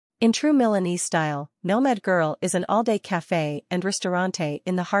In true Milanese style, Nomad Girl is an all-day café and ristorante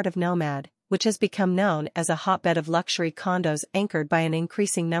in the heart of Nomad, which has become known as a hotbed of luxury condos anchored by an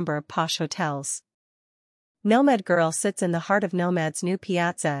increasing number of posh hotels. Nomad Girl sits in the heart of Nomad's new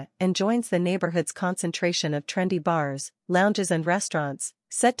piazza and joins the neighborhood's concentration of trendy bars, lounges and restaurants,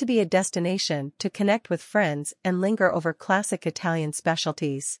 set to be a destination to connect with friends and linger over classic Italian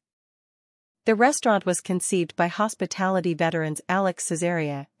specialties. The restaurant was conceived by hospitality veterans Alex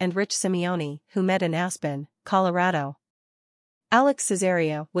Cesaria and Rich Simeone, who met in Aspen, Colorado. Alex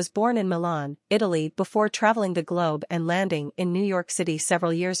Cesaria was born in Milan, Italy before traveling the globe and landing in New York City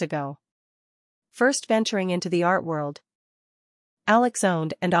several years ago. First venturing into the art world, Alex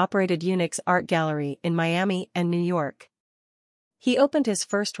owned and operated Unix Art Gallery in Miami and New York. He opened his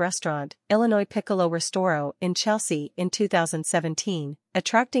first restaurant, Illinois Piccolo Ristoro, in Chelsea in 2017,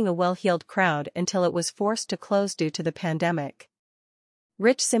 attracting a well-heeled crowd until it was forced to close due to the pandemic.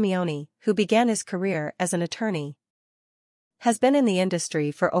 Rich Simeone, who began his career as an attorney, has been in the industry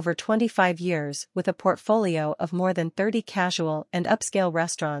for over 25 years with a portfolio of more than 30 casual and upscale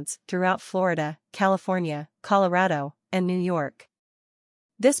restaurants throughout Florida, California, Colorado, and New York.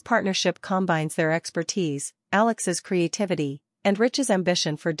 This partnership combines their expertise, Alex's creativity, and Rich's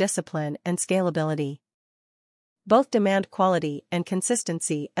ambition for discipline and scalability. Both demand quality and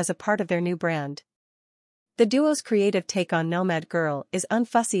consistency as a part of their new brand. The duo's creative take on Nomad Girl is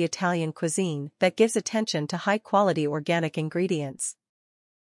unfussy Italian cuisine that gives attention to high-quality organic ingredients.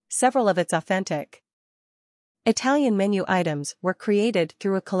 Several of its authentic Italian menu items were created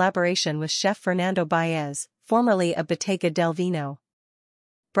through a collaboration with chef Fernando Baez, formerly of Bottega del Vino.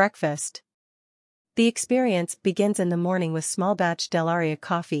 Breakfast. The experience begins in the morning with small batch Dell'Aria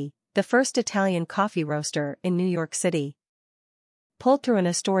coffee, the first Italian coffee roaster in New York City. Pulled through an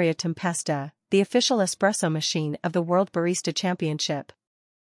Astoria Tempesta, the official espresso machine of the World Barista Championship.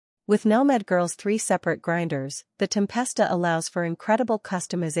 With Nomad Girl's 3 separate grinders, the Tempesta allows for incredible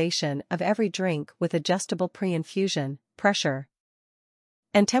customization of every drink with adjustable pre-infusion, pressure,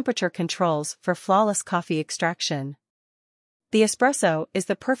 and temperature controls for flawless coffee extraction. The espresso is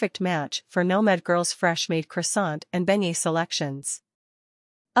the perfect match for Nomad Girl's fresh-made croissant and beignet selections.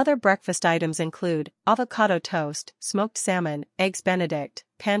 Other breakfast items include avocado toast, smoked salmon, eggs Benedict,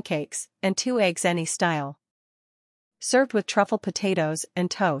 pancakes, and 2 eggs any style. Served with truffle potatoes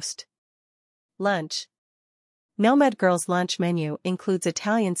and toast. Lunch. Nomad Girl's lunch menu includes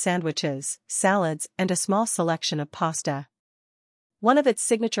Italian sandwiches, salads, and a small selection of pasta. One of its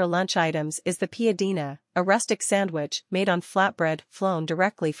signature lunch items is the piadina, a rustic sandwich made on flatbread flown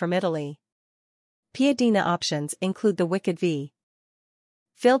directly from Italy. Piadina options include the Wicked V,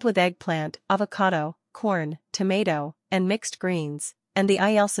 filled with eggplant, avocado, corn, tomato, and mixed greens, and the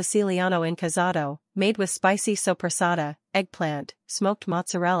Il Siciliano Incasato, made with spicy soppressata, eggplant, smoked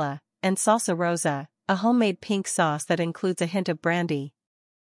mozzarella, and salsa rosa, a homemade pink sauce that includes a hint of brandy.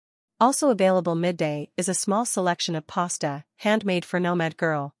 Also available midday is a small selection of pasta, handmade for Nomad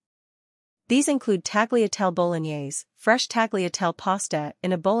Girl. These include tagliatelle bolognese, fresh tagliatelle pasta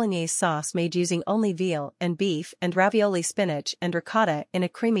in a bolognese sauce made using only veal and beef, and ravioli spinach and ricotta in a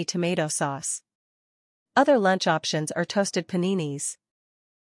creamy tomato sauce. Other lunch options are toasted paninis,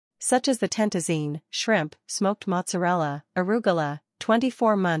 such as the tentazzine, shrimp, smoked mozzarella, arugula,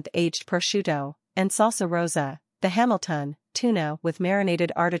 24-month aged prosciutto, and salsa rosa, the Hamilton, tuna with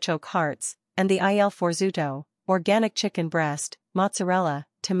marinated artichoke hearts, and the Il Forzuto, organic chicken breast, mozzarella,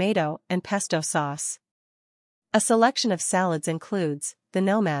 tomato, and pesto sauce. A selection of salads includes the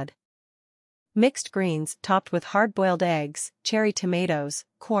Nomad mixed greens topped with hard-boiled eggs, cherry tomatoes,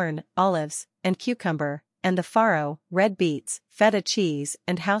 corn, olives, and cucumber, and the farro, red beets, feta cheese,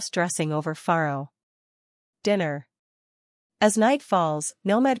 and house dressing over farro. Dinner. As night falls,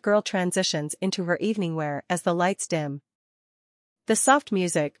 Nomad Girl transitions into her evening wear as the lights dim. The soft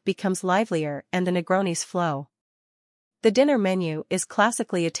music becomes livelier and the Negronis flow. The dinner menu is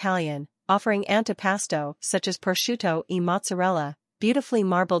classically Italian, offering antipasto such as prosciutto e mozzarella, beautifully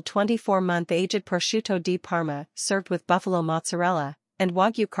marbled 24-month aged prosciutto di Parma served with buffalo mozzarella, and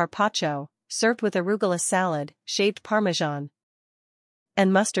wagyu carpaccio, served with arugula salad, shaved parmesan,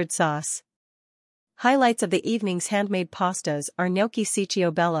 and mustard sauce. Highlights of the evening's handmade pastas are gnocchi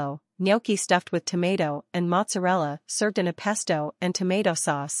ciccio bello, gnocchi stuffed with tomato and mozzarella served in a pesto and tomato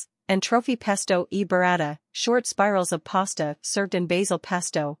sauce, and trophy pesto e burrata, short spirals of pasta served in basil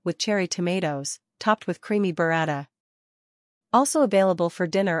pesto with cherry tomatoes, topped with creamy burrata. Also available for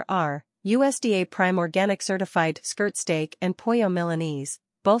dinner are USDA Prime Organic Certified skirt steak and pollo Milanese,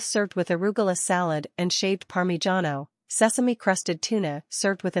 both served with arugula salad and shaved parmigiano, sesame-crusted tuna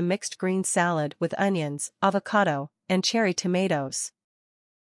served with a mixed green salad with onions, avocado, and cherry tomatoes.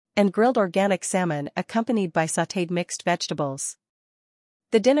 and grilled organic salmon accompanied by sautéed mixed vegetables.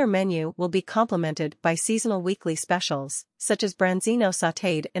 The dinner menu will be complemented by seasonal weekly specials, such as branzino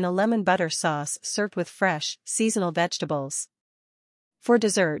sautéed in a lemon butter sauce served with fresh, seasonal vegetables. For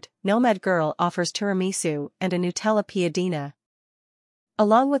dessert, Nomad Girl offers tiramisu and a Nutella piadina,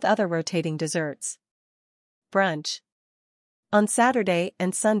 along with other rotating desserts. Brunch. On Saturday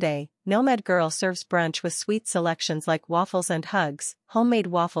and Sunday, Nomad Girl serves brunch with sweet selections like waffles and hugs, homemade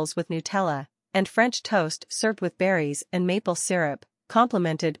waffles with Nutella, and French toast served with berries and maple syrup,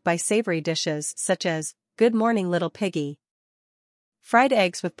 complemented by savory dishes such as Good Morning Little Piggy, fried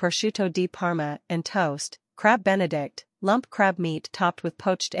eggs with prosciutto di Parma and toast, crab benedict, lump crab meat topped with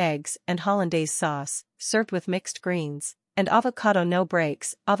poached eggs and hollandaise sauce, served with mixed greens, and avocado no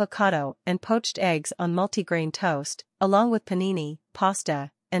breaks, avocado and poached eggs on multigrain toast, along with panini,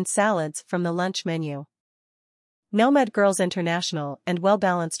 pasta, and salads from the lunch menu. Nomad Girls International and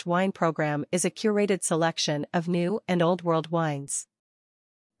well-balanced wine program is a curated selection of new and old world wines.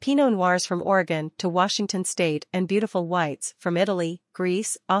 Pinot Noirs from Oregon to Washington State and beautiful whites from Italy,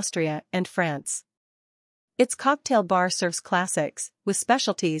 Greece, Austria, and France. Its cocktail bar serves classics, with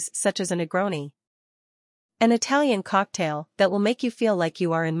specialties such as a Negroni, an Italian cocktail that will make you feel like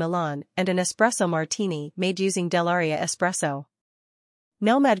you are in Milan, and an espresso martini made using Delaria espresso.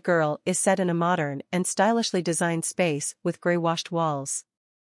 Nomad Girl is set in a modern and stylishly designed space with gray-washed walls.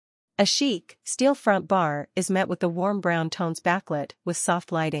 A chic, steel front bar is met with the warm brown tones backlit with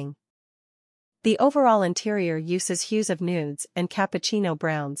soft lighting. The overall interior uses hues of nudes and cappuccino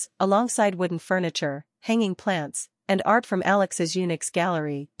browns, alongside wooden furniture, hanging plants, and art from Alex's Unix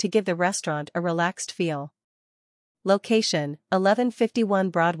gallery to give the restaurant a relaxed feel. Location: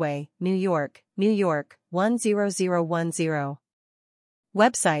 1151 Broadway, New York, New York, 10010.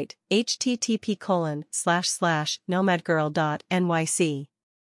 Website: http://nomadgirl.nyc.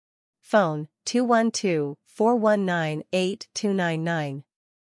 Phone: 212-419-8299.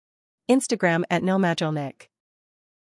 Instagram @nomadgirlnick.